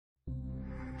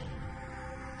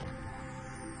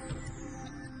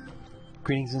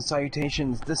Greetings and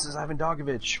salutations, this is Ivan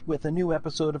Dogovich with a new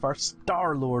episode of our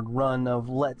Star-Lord run of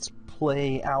Let's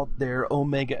Play Out There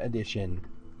Omega Edition.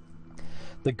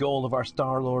 The goal of our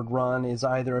Star-Lord run is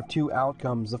either of two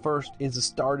outcomes. The first is a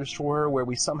Star Destroyer where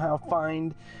we somehow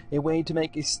find a way to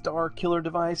make a Star Killer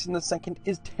device, and the second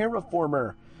is Terra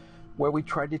Former, where we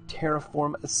try to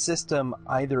terraform a system.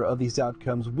 Either of these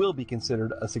outcomes will be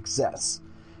considered a success.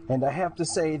 And I have to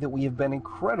say that we have been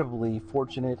incredibly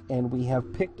fortunate, and we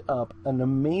have picked up an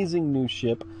amazing new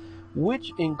ship,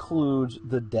 which includes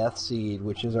the Death Seed,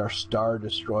 which is our Star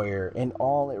Destroyer, and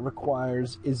all it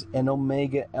requires is an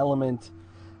Omega element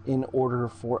in order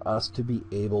for us to be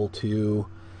able to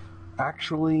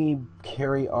actually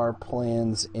carry our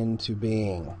plans into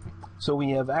being. So we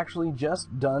have actually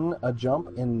just done a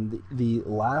jump in the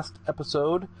last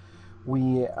episode.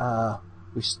 We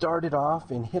started off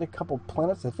and hit a couple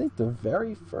planets. I think the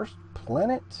very first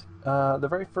planet, the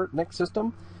very first next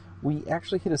system, we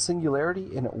actually hit a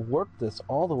singularity and it warped us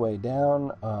all the way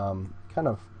down, kind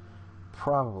of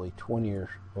probably 20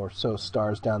 or so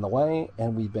stars down the way,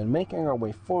 and we've been making our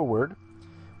way forward.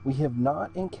 We have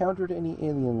not encountered any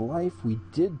alien life. We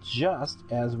did just,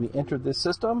 as we entered this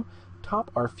system,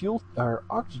 top our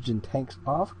oxygen tanks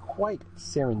off quite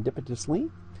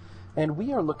serendipitously. And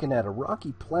we are looking at a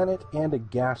rocky planet and a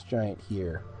gas giant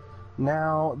here.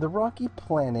 Now, the rocky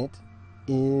planet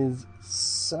is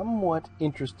somewhat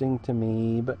interesting to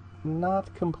me, but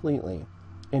not completely.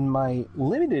 In my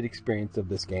limited experience of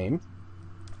this game,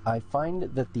 I find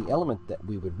that the element that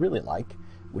we would really like,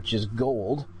 which is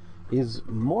gold, is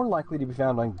more likely to be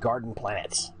found on garden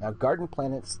planets. Now, garden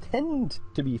planets tend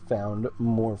to be found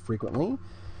more frequently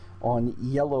on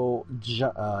yellow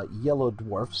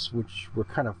dwarfs, which we're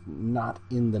kind of not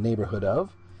in the neighborhood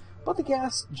of. But the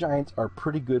gas giants are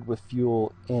pretty good with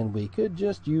fuel, and we could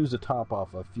just use a top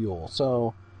off of fuel.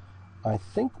 So I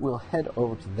think we'll head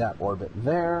over to that orbit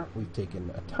there. We've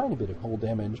taken a tiny bit of hull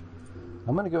damage.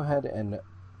 I'm going to go ahead and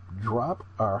drop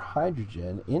our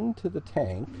hydrogen into the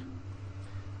tank,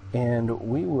 and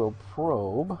we will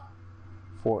probe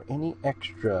for any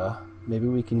extra. Maybe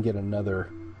we can get another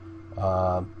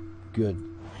good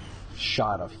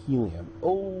shot of helium.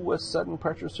 Oh, a sudden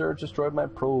pressure surge destroyed my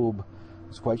probe.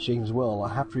 It's quite shaken as well. I'll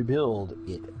have to rebuild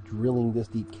it. Drilling this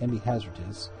deep can be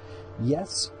hazardous.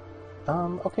 Yes.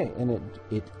 Okay, and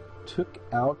it took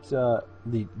out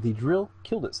the drill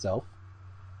killed itself.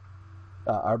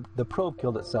 The probe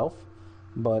killed itself,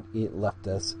 but it left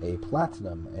us a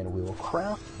platinum, and we will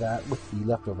craft that with the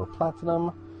leftover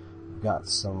platinum. We've got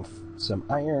some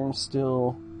iron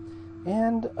still.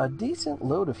 And a decent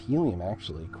load of helium,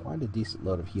 actually. Quite a decent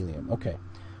load of helium. Okay.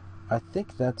 I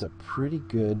think that's a pretty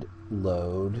good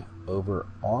load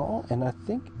overall. And I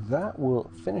think that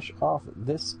will finish off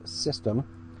this system.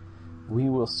 We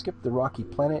will skip the rocky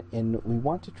planet, and we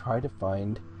want to try to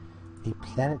find a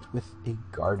planet with a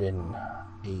garden.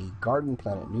 A garden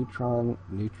planet.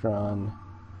 Neutron,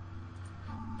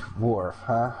 dwarf,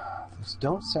 huh? Those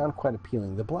don't sound quite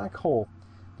appealing. The black hole.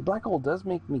 The black hole does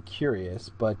make me curious,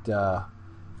 but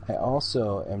I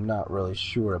also am not really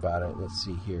sure about it. Let's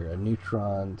see here. A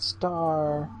neutron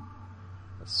star,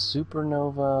 a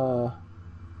supernova.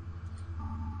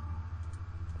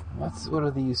 What are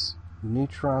these?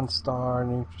 Neutron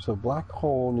star, so black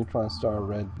hole, neutron star,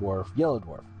 red dwarf, yellow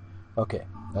dwarf. Okay,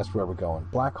 that's where we're going.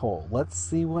 Black hole. Let's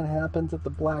see what happens at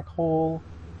the black hole.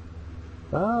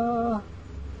 So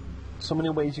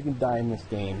many ways you can die in this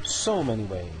game. So many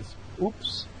ways.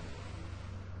 Oops.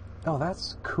 Oh,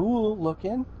 that's cool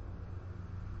looking.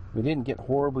 We didn't get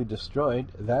horribly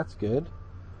destroyed. That's good.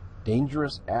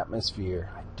 Dangerous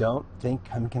atmosphere. I don't think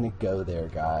I'm going to go there,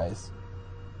 guys.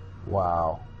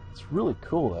 Wow. It's really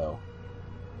cool, though.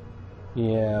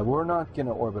 Yeah, we're not going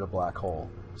to orbit a black hole.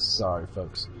 Sorry,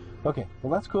 folks. Okay,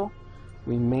 well, that's cool.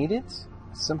 We made it.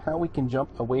 Somehow we can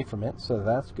jump away from it, so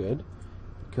that's good.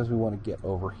 Because we want to get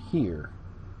over here.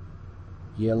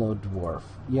 Yellow dwarf.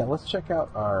 Yeah, let's check out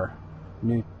our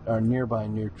nearby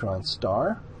neutron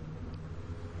star.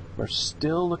 We're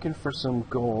still looking for some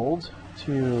gold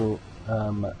to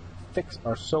fix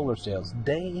our solar sails.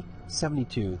 Day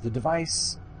 72. The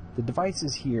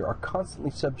devices here are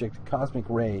constantly subject to cosmic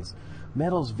rays.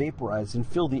 Metals vaporize and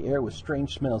fill the air with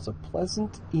strange smells. A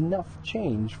pleasant enough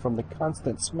change from the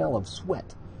constant smell of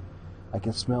sweat. I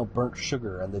can smell burnt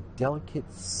sugar and the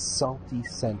delicate, salty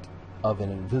scent of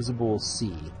an invisible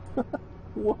sea.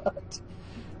 What?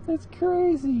 That's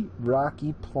crazy.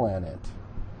 Rocky planet.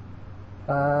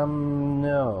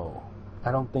 No.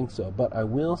 I don't think so. But I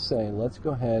will say, let's go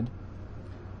ahead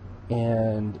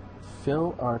and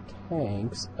fill our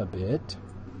tanks a bit.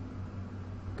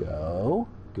 Go.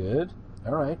 Good.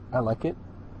 Alright, I like it.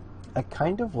 I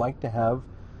kind of like to have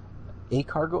a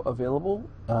cargo available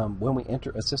when we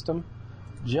enter a system,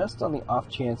 just on the off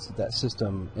chance that that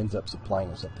system ends up supplying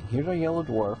us something. Here's our yellow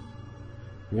dwarf.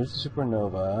 Here's the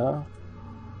supernova.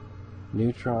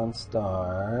 Neutron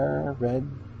star. Red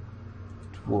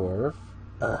dwarf.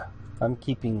 I'm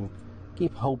keep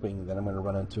hoping that I'm going to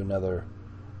run into another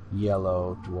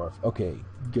yellow dwarf. Okay,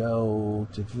 go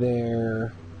to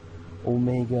there.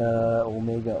 Omega,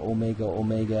 Omega, Omega,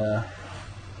 Omega.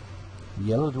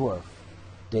 Yellow dwarf.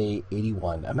 Day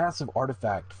 81. A massive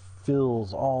artifact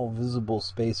fills all visible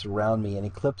space around me and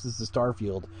eclipses the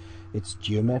starfield. It's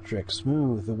geometric,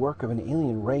 smooth, the work of an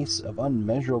alien race of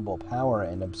unmeasurable power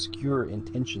and obscure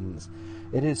intentions.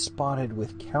 It is spotted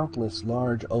with countless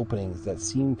large openings that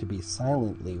seem to be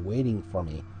silently waiting for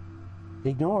me.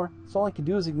 Ignore? That's all I can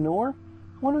do is ignore?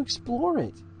 I want to explore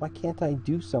it. Why can't I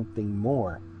do something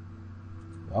more?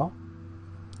 Well,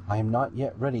 I am not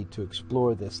yet ready to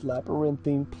explore this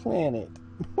labyrinthine planet.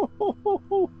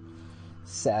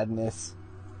 Sadness.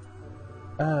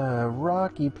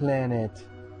 Rocky planet.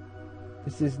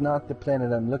 This is not the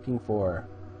planet I'm looking for.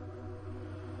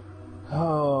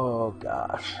 Oh,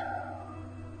 gosh.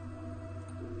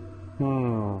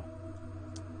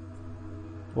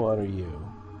 What are you?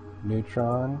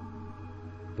 Neutron?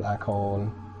 Black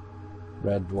hole?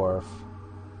 Red dwarf?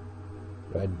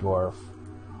 Red dwarf?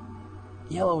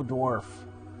 Yellow dwarf?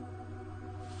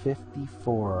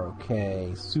 54,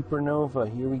 okay. Supernova,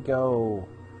 here we go.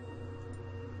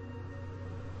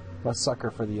 I'm a sucker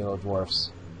for the yellow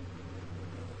dwarfs.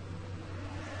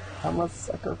 I'm a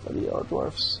sucker for the yellow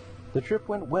dwarfs. The trip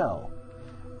went well.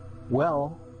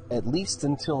 Well, at least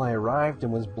until I arrived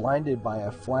and was blinded by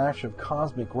a flash of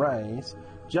cosmic rays.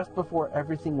 Just before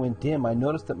everything went dim, I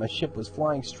noticed that my ship was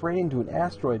flying straight into an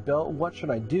asteroid belt. What should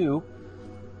I do?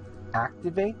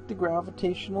 Activate the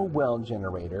gravitational well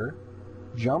generator.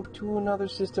 Jump to another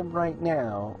system right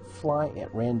now, fly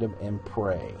at random and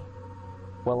pray.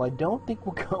 Well, I don't think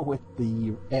we'll go with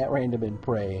the at random and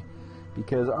pray,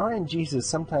 because RNGesus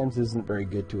sometimes isn't very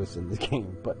good to us in this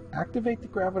game. But activate the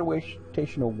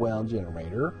gravitational well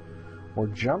generator, or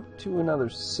jump to another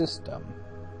system.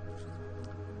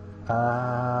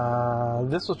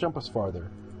 This will jump us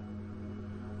farther.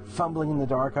 Fumbling in the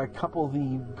dark, I couple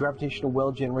the gravitational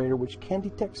well generator, which can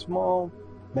detect small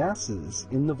masses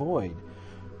in the void,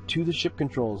 to the ship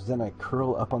controls. Then I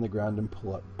curl up on the ground and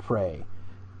pray.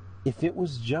 If it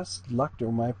was just luck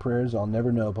or my prayers, I'll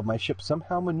never know, but my ship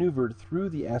somehow maneuvered through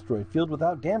the asteroid field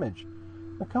without damage.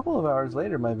 A couple of hours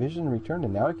later, my vision returned,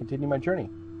 and now I continue my journey.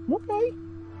 Okay.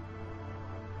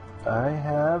 I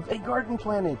have a garden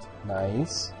planet.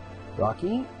 Nice.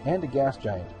 Rocky, and a gas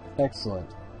giant. Excellent.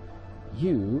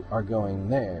 You are going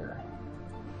there.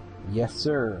 Yes,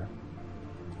 sir.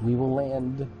 We will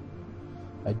land.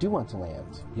 I do want to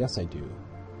land. Yes, I do.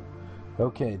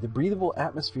 Okay, the breathable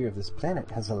atmosphere of this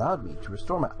planet has allowed me to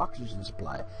restore my oxygen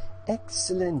supply.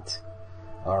 Excellent.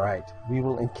 Alright, we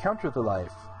will encounter the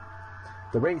life.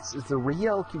 The race is the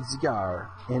Riel Kizigar,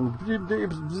 and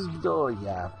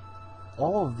yeah.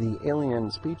 All of the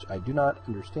alien speech I do not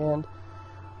understand.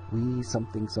 We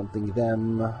something something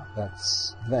them.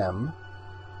 That's them.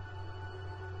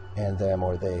 And them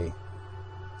or they.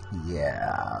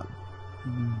 Yeah.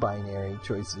 Binary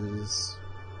choices.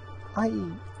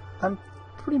 I'm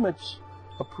pretty much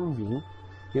approving.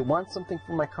 It wants something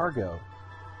from my cargo.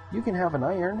 You can have an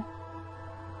iron.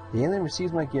 The alien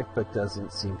receives my gift but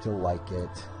doesn't seem to like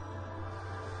it.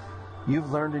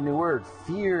 You've learned a new word.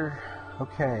 Fear.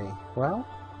 Okay, well,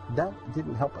 that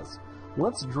didn't help us.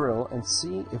 Let's drill and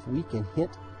see if we can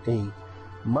hit a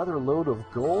mother load of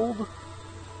gold.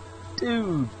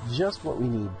 Dude, just what we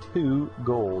need. 2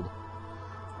 gold.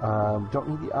 Don't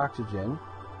need the oxygen.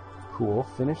 Cool,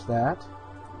 finish that.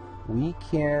 We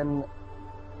can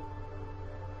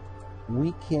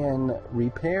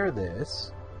repair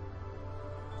this.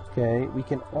 Okay, we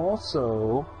can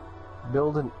also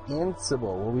build an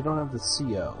Ansible. Well, we don't have the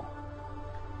CO.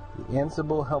 The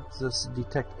Ansible helps us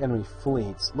detect enemy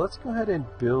fleets. Let's go ahead and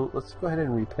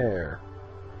repair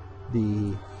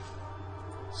the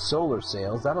solar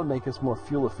sails. That'll make us more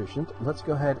fuel efficient. Let's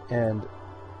go ahead and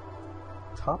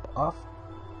top off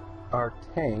our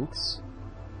tanks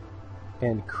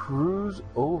and cruise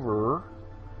over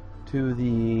to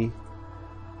the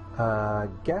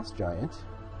gas giant.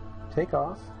 Take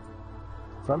off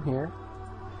from here.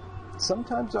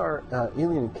 Sometimes our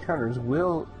alien encounters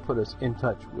will put us in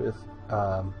touch with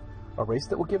a race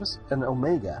that will give us an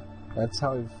Omega. That's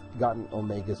how I've gotten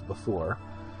Omegas before.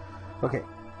 Okay,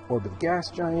 orbit the gas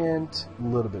giant, a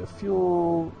little bit of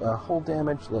fuel, hull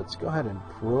damage. Let's go ahead and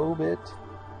probe it.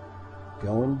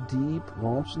 Going deep,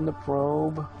 launching the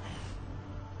probe.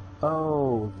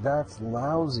 Oh, that's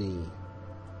lousy.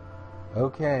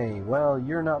 Okay, well,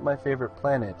 you're not my favorite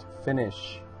planet.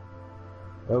 Finish.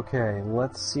 Okay,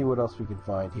 let's see what else we can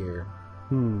find here.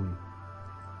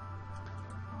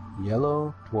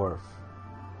 Yellow dwarf.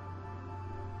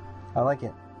 I like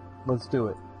it. Let's do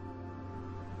it.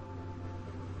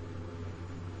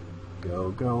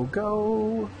 Go, go,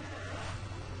 go!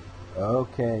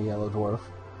 Okay, yellow dwarf.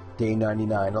 Day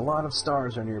 99. A lot of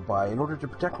stars are nearby. In order to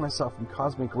protect myself from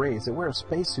cosmic rays, I wear a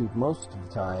spacesuit most of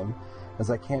the time. As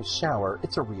I can't shower,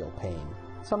 it's a real pain.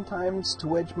 Sometimes, to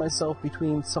wedge myself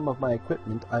between some of my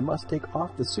equipment, I must take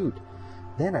off the suit.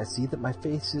 Then I see that my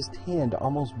face is tanned,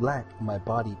 almost black, and my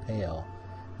body pale.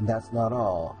 And that's not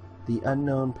all. The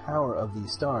unknown power of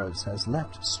these stars has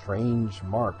left strange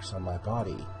marks on my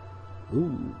body.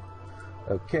 Ooh.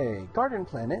 Okay, Garden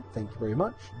Planet, thank you very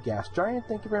much. Gas Giant,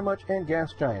 thank you very much. And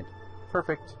Gas Giant.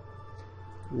 Perfect.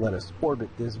 Let us orbit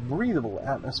this breathable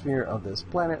atmosphere of this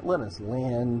planet. Let us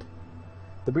land.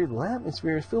 The breathable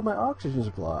atmosphere has filled my oxygen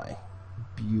supply.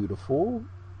 Beautiful.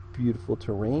 Beautiful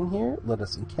terrain here. Let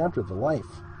us encounter the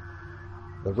life.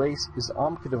 The race is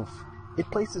omnicative.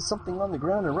 It places something on the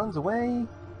ground and runs away.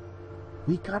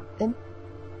 We got an...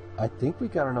 I think we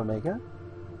got an Omega.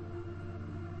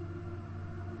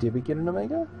 Did we get an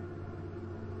Omega?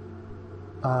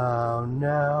 Oh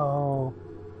no.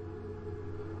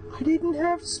 I didn't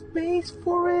have space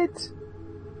for it.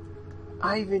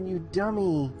 Ivan, you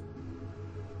dummy.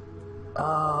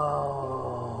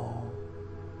 Oh.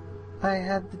 I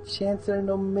had the chance at an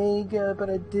Omega, but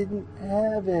I didn't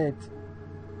have it.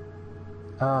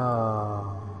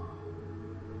 Oh.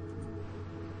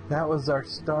 That was our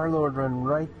Star-Lord run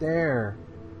right there.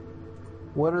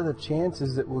 What are the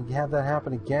chances that we'll have that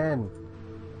happen again?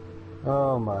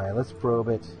 Oh my, let's probe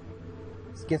it.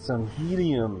 Let's get some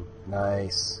helium.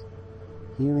 Nice.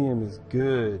 Helium is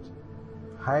good.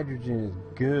 Hydrogen is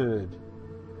good.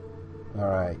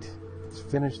 Alright, let's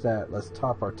finish that. Let's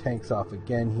top our tanks off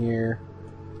again here.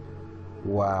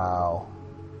 Wow.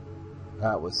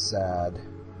 That was sad.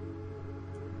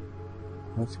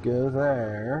 Let's go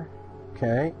there.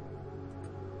 Okay.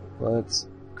 Let's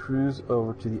cruise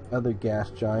over to the other gas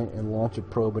giant and launch a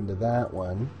probe into that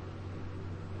one.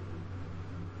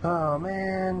 Oh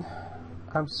man,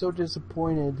 I'm so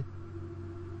disappointed.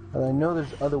 And I know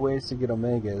there's other ways to get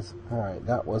Omegas. Alright,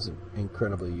 that wasn't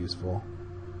incredibly useful.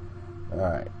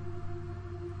 Alright.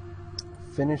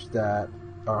 Finish that.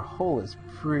 Our hull is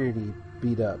pretty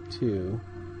beat up too.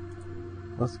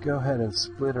 Let's go ahead and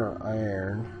split our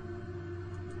iron.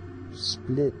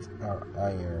 Split our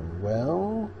iron.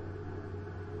 Well...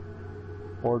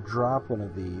 or drop one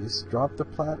of these. Drop the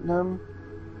platinum.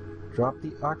 Drop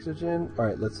the oxygen.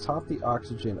 Alright, let's top the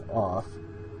oxygen off.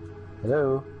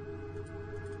 Hello?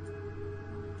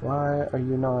 Why are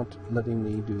you not letting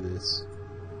me do this?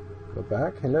 Go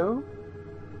back. Hello?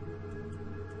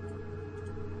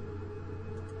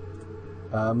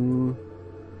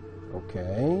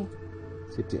 Okay.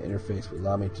 See if the interface will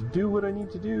allow me to do what I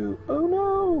need to do. Oh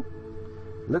no!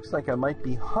 Looks like I might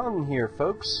be hung here,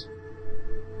 folks.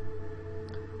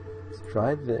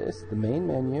 Try this, the main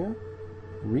menu,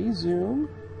 resume.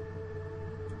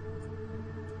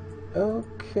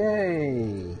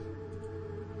 Okay.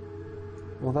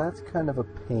 Well, that's kind of a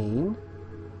pain.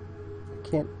 I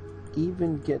can't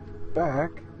even get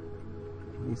back.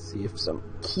 Let me see if some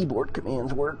keyboard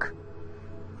commands work.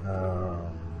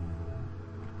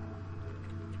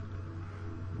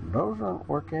 Those aren't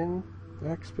working.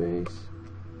 Backspace.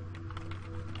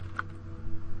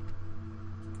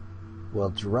 Well,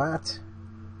 drat.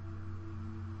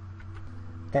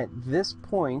 At this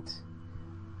point,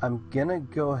 I'm gonna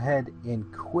go ahead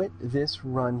and quit this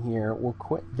run here. We'll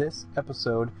quit this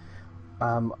episode.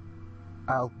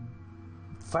 I'll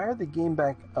fire the game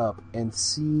back up and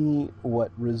see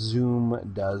what resume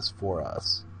does for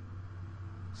us.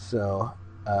 So,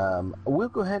 we'll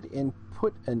go ahead and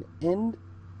put an end.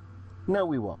 No,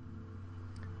 we won't.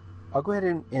 I'll go ahead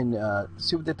and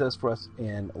see what that does for us,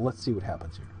 and let's see what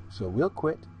happens here. So we'll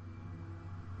quit,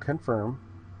 confirm,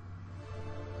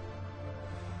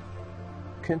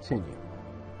 continue,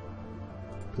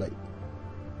 play.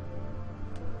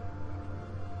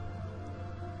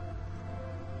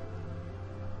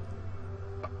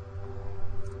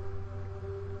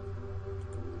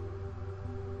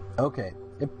 Okay,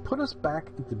 it put us back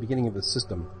at the beginning of the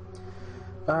system.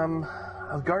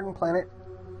 A garden planet,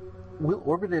 we'll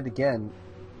orbit it again.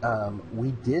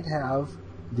 We did have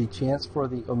the chance for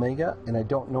the Omega, and I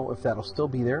don't know if that'll still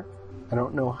be there. I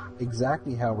don't know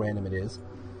exactly how random it is,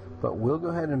 but we'll go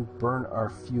ahead and burn our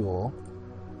fuel.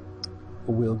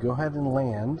 we'll go ahead and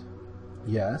land.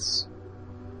 Yes.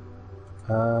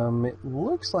 It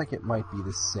looks like it might be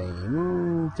the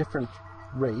same, different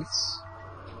race.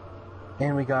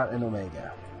 And we got an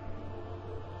Omega.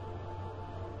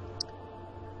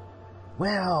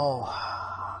 Well,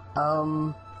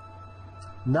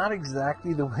 not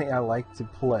exactly the way I like to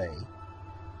play.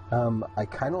 I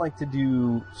kind of like to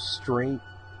do straight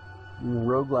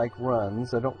roguelike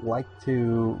runs. I don't like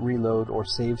to reload or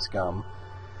save scum.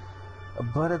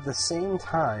 But at the same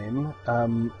time,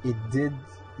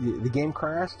 the game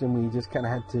crashed and we just kind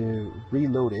of had to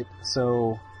reload it.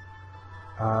 So,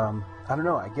 I don't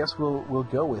know. I guess we'll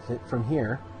go with it from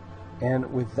here.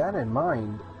 And with that in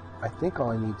mind, I think all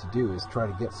I need to do is try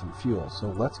to get some fuel. So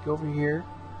let's go over here.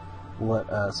 Let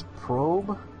us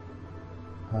probe.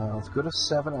 Let's go to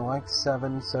 7. I like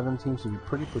 7. 17 should be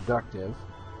pretty productive.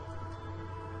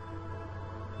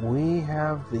 We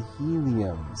have the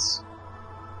heliums.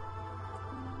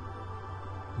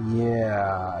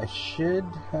 Yeah, I should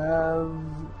have...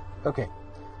 Okay,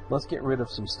 let's get rid of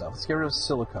some stuff. Let's get rid of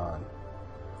silicon,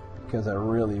 because I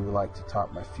really would like to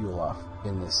top my fuel off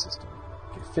in this system.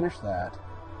 Okay, finish that.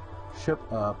 Ship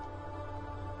up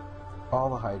all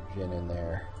the hydrogen in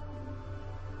there.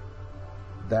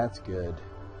 That's good.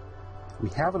 We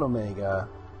have an Omega,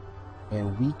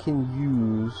 and we can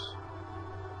use...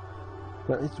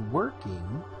 Well, it's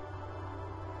working.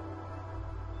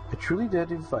 A truly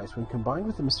deadly device, when combined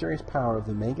with the mysterious power of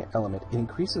the Omega element, it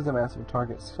increases the mass of a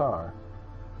target star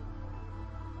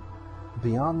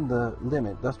beyond the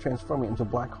limit, thus transforming it into a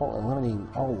black hole and eliminating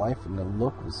all life in the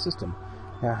local system.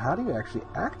 Now, how do you actually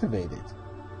activate it?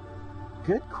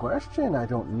 Good question. I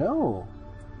don't know.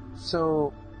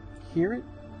 So, here it...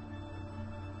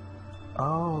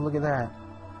 Oh, look at that.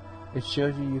 It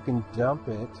shows you can dump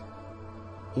it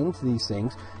into these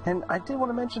things. And I did want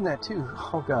to mention that too.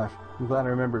 Oh gosh, I'm glad I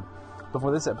remembered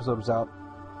before this episode was out.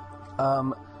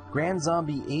 Grand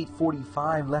Zombie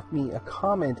 845 left me a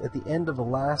comment at the end of the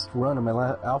last run of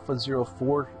my Alpha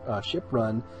 04 ship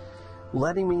run,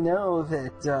 letting me know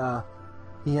that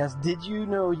he asked, did you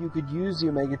know you could use the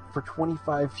Omega for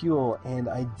 25 fuel? And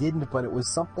I didn't, but it was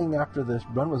something after the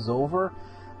run was over.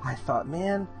 I thought,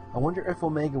 man, I wonder if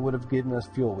Omega would have given us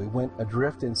fuel. We went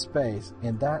adrift in space,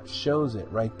 and that shows it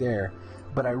right there.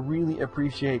 But I really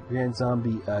appreciate Grand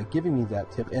Zombie giving me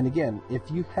that tip. And again,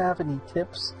 if you have any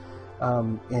tips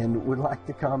and would like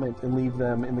to comment and leave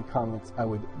them in the comments, I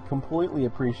would completely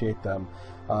appreciate them.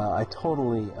 I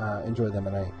totally enjoy them,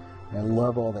 and I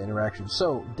love all the interactions.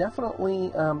 So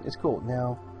definitely, it's cool.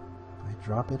 Now, I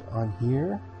drop it on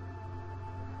here.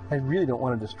 I really don't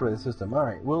want to destroy the system. All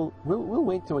right, we'll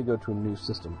wait till we go to a new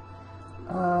system.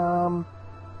 All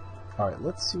right,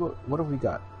 let's see what have we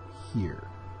got here.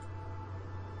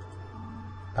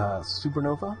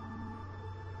 Supernova,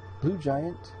 Blue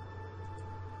Giant,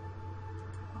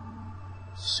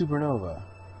 Supernova,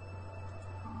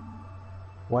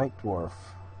 White Dwarf.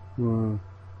 Kind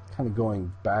of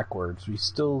going backwards. We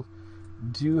still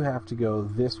do have to go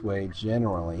this way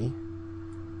generally.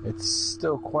 It's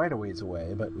still quite a ways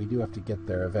away, but we do have to get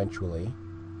there eventually.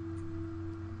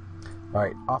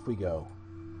 Alright, off we go.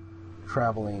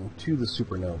 Traveling to the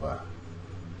supernova.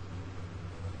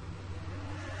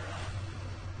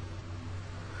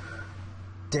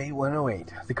 Day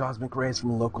 108. The cosmic rays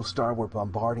from a local star were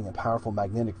bombarding a powerful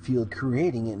magnetic field,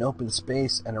 creating in open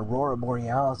space an aurora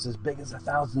borealis as big as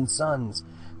 1,000 suns.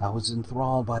 I was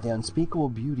enthralled by the unspeakable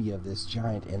beauty of this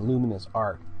giant and luminous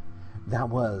arc. That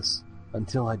was...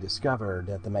 until I discovered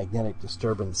that the magnetic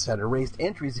disturbance had erased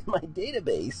entries in my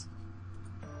database.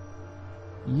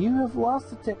 You have lost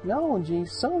the technology.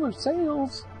 Solar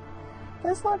sails.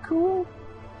 That's not cool.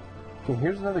 Okay,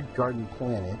 here's another garden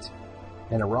planet,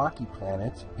 and a rocky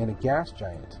planet, and a gas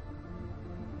giant.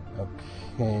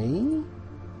 Okay.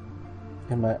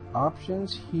 And my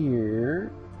options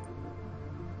here...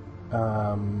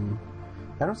 I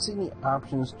don't see any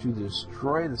options to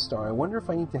destroy the star. I wonder if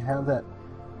I need to have that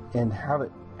and have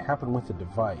it happen with a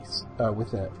device,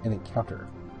 with an encounter.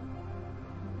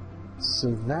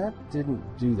 So that didn't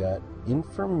do that.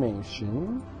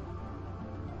 Information.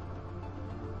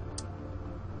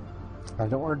 I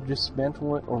don't want to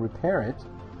dismantle it or repair it.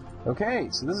 Okay,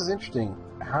 so this is interesting.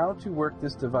 How to work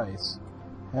this device.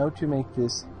 How to make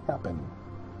this happen,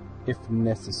 if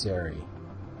necessary.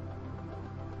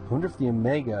 I wonder if the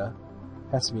Omega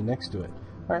has to be next to it.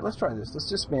 Alright, let's try this. Let's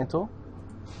dismantle.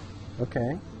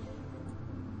 Okay.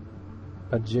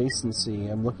 Adjacency.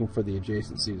 I'm looking for the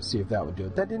adjacency to see if that would do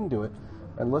it. That didn't do it.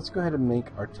 And let's go ahead and make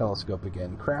our telescope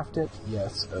again. Craft it.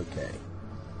 Yes. Okay.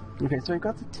 Okay, so I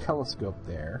got the telescope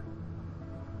there.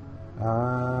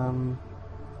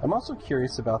 I'm also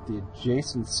curious about the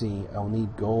adjacency. I'll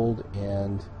need gold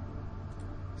and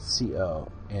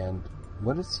CO. And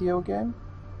what is CO again?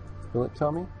 Will it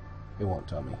tell me? It won't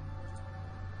tell me.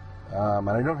 And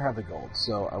I don't have the gold,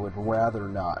 so I would rather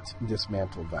not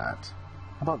dismantle that.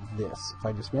 How about this? If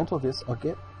I dismantle this, I'll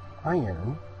get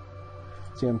iron.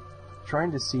 See, I'm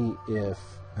trying to see if,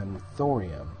 and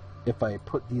thorium, if I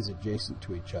put these adjacent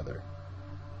to each other,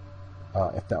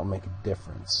 if that will make a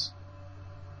difference.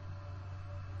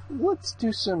 Let's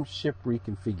do some ship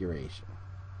reconfiguration.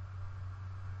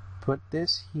 Put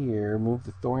this here, move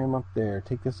the thorium up there,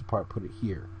 take this apart, put it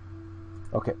here.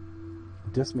 Okay,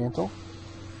 dismantle.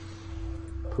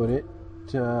 Put it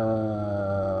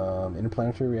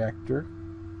interplanetary reactor.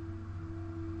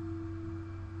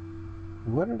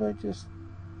 What did I just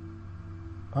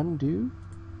undo?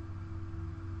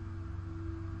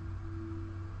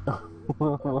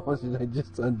 What did I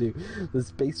just undo? The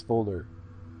space folder.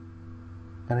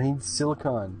 And I need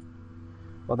silicon.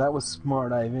 Well, that was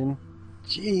smart, Ivan.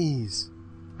 Jeez.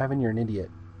 Ivan, you're an idiot.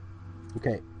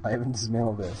 Okay, Ivan,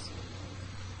 dismantle this.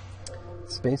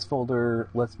 Space folder,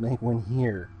 let's make one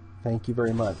here. Thank you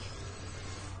very much.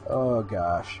 Oh,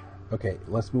 gosh. Okay,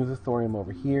 let's move the thorium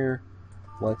over here.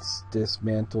 Let's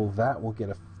dismantle that. We'll get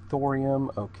a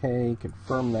thorium. Okay,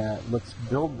 confirm that. Let's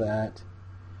build that.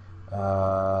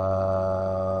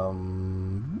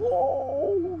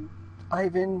 Whoa!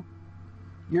 Ivan,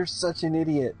 you're such an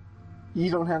idiot.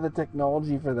 You don't have the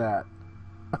technology for that.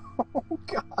 Oh,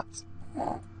 God.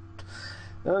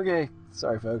 Okay,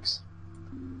 sorry, folks.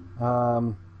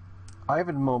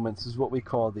 Ivan moments is what we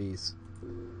call these.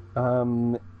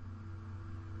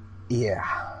 Yeah.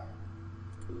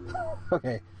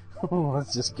 Okay,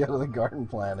 let's just go to the garden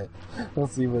planet.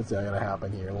 Let's see what's going to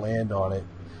happen here. Land on it.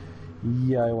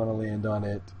 Yeah, I want to land on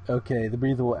it. Okay, the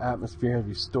breathable atmosphere, have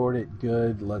you stored it?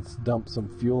 Good. Let's dump some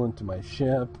fuel into my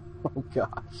ship. Oh,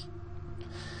 gosh.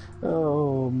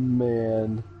 Oh,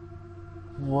 man.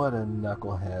 What a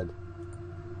knucklehead.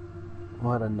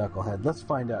 What a knucklehead. Let's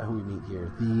find out who we meet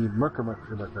here. The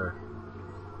Merker.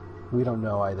 We don't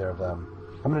know either of them.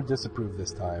 I'm going to disapprove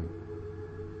this time.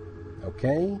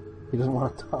 Okay? He doesn't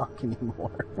want to talk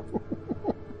anymore.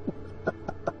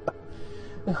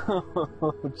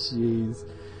 Oh, jeez.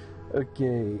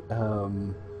 Okay,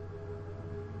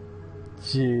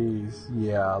 jeez.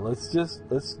 Yeah, let's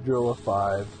drill a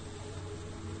 5.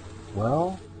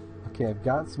 Well, okay, I've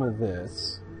got some of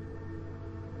this.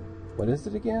 What is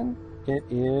it again? It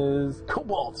is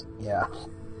cobalt. Yeah.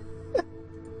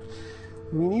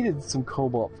 We needed some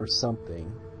cobalt for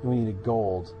something. We needed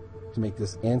gold to make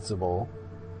this ansible.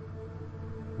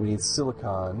 We need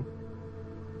silicon.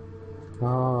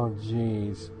 Oh,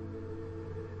 jeez.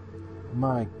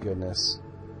 My goodness.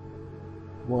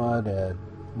 What a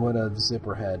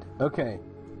zipperhead. Okay.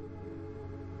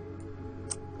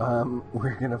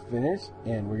 We're gonna finish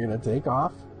and we're gonna take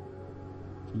off.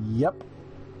 Yep.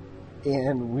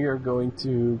 And we are going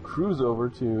to cruise over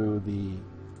to the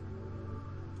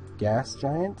gas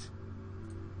giant.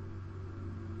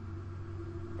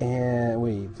 And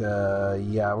wait,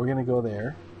 yeah, we're gonna go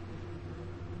there.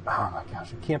 Oh my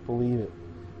gosh, I can't believe it.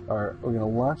 Alright, we're gonna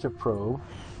launch a probe.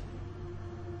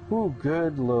 Ooh,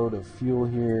 good load of fuel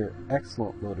here.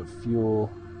 Excellent load of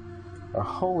fuel. Our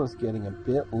hull is getting a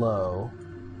bit low.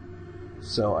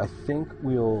 So I think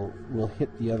we'll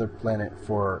hit the other planet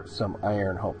for some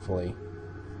iron, hopefully.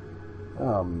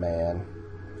 Oh, man.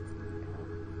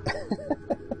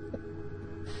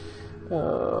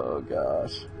 Oh,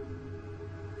 gosh.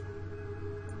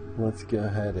 Let's go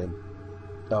ahead and...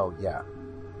 Oh, yeah.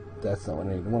 That's not what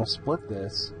I need. I want to split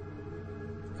this.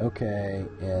 Okay,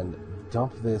 and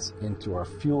dump this into our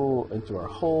fuel, into our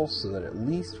hull, so that at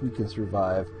least we can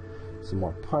survive some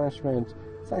more punishment.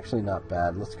 It's actually not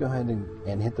bad. Let's go ahead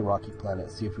and hit the rocky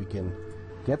planet, see if we can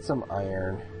get some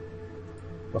iron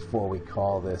before we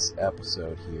call this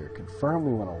episode here. Confirm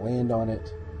we want to land on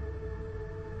it.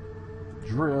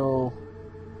 Drill.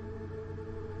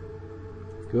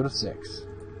 Go to 6.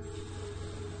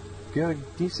 Got a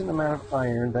decent amount of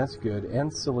iron, that's good,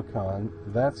 and silicon,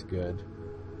 that's good.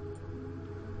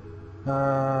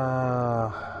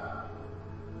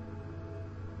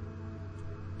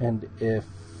 And if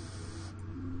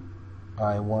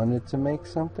I wanted to make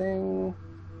something,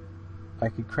 I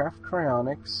could craft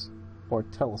cryonics or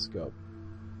telescope.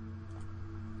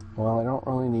 Well, I don't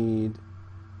really need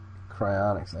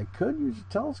cryonics. I could use a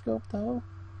telescope, though.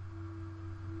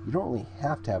 You don't really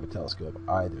have to have a telescope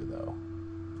either, though.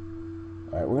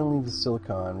 Alright, we're going to leave the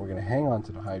silicon. We're going to hang on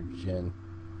to the hydrogen.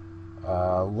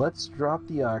 Let's drop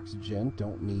the oxygen.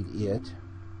 Don't need it.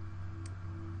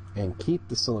 And keep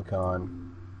the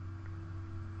silicon.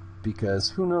 because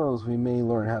who knows, we may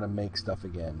learn how to make stuff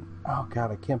again. Oh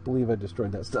god, I can't believe I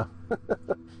destroyed that stuff.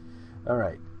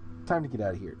 Alright, time to get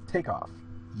out of here. Take off.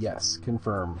 Yes,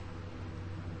 confirm.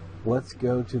 Let's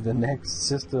go to the next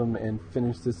system and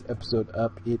finish this episode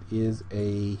up. It is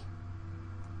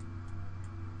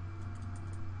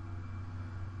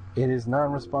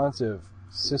non-responsive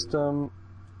system.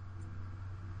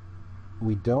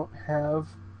 We don't have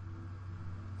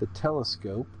the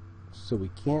telescope, so we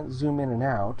can't zoom in and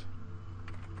out,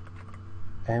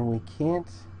 and we can't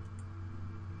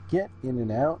get in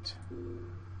and out.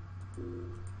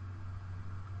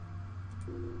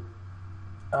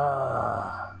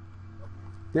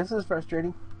 This is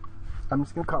frustrating. I'm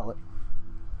just gonna call it.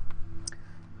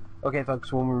 Okay,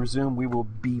 folks, when we resume, we will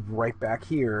be right back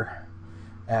here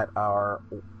at our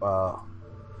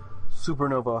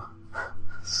supernova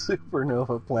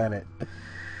planet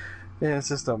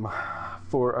system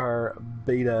for our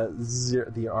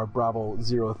our Bravo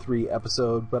 03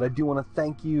 episode. But I do want to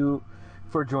thank you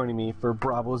for joining me for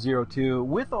Bravo 02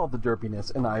 with all the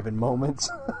derpiness and Ivan moments.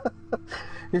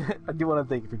 I do want to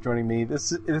thank you for joining me.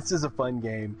 This is a fun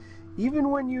game. Even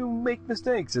when you make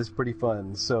mistakes, it's pretty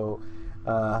fun. So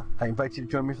I invite you to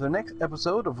join me for the next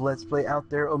episode of Let's Play Out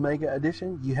There Omega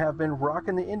Edition. You have been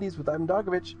rocking the indies with Ivan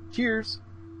Dogovich. Cheers!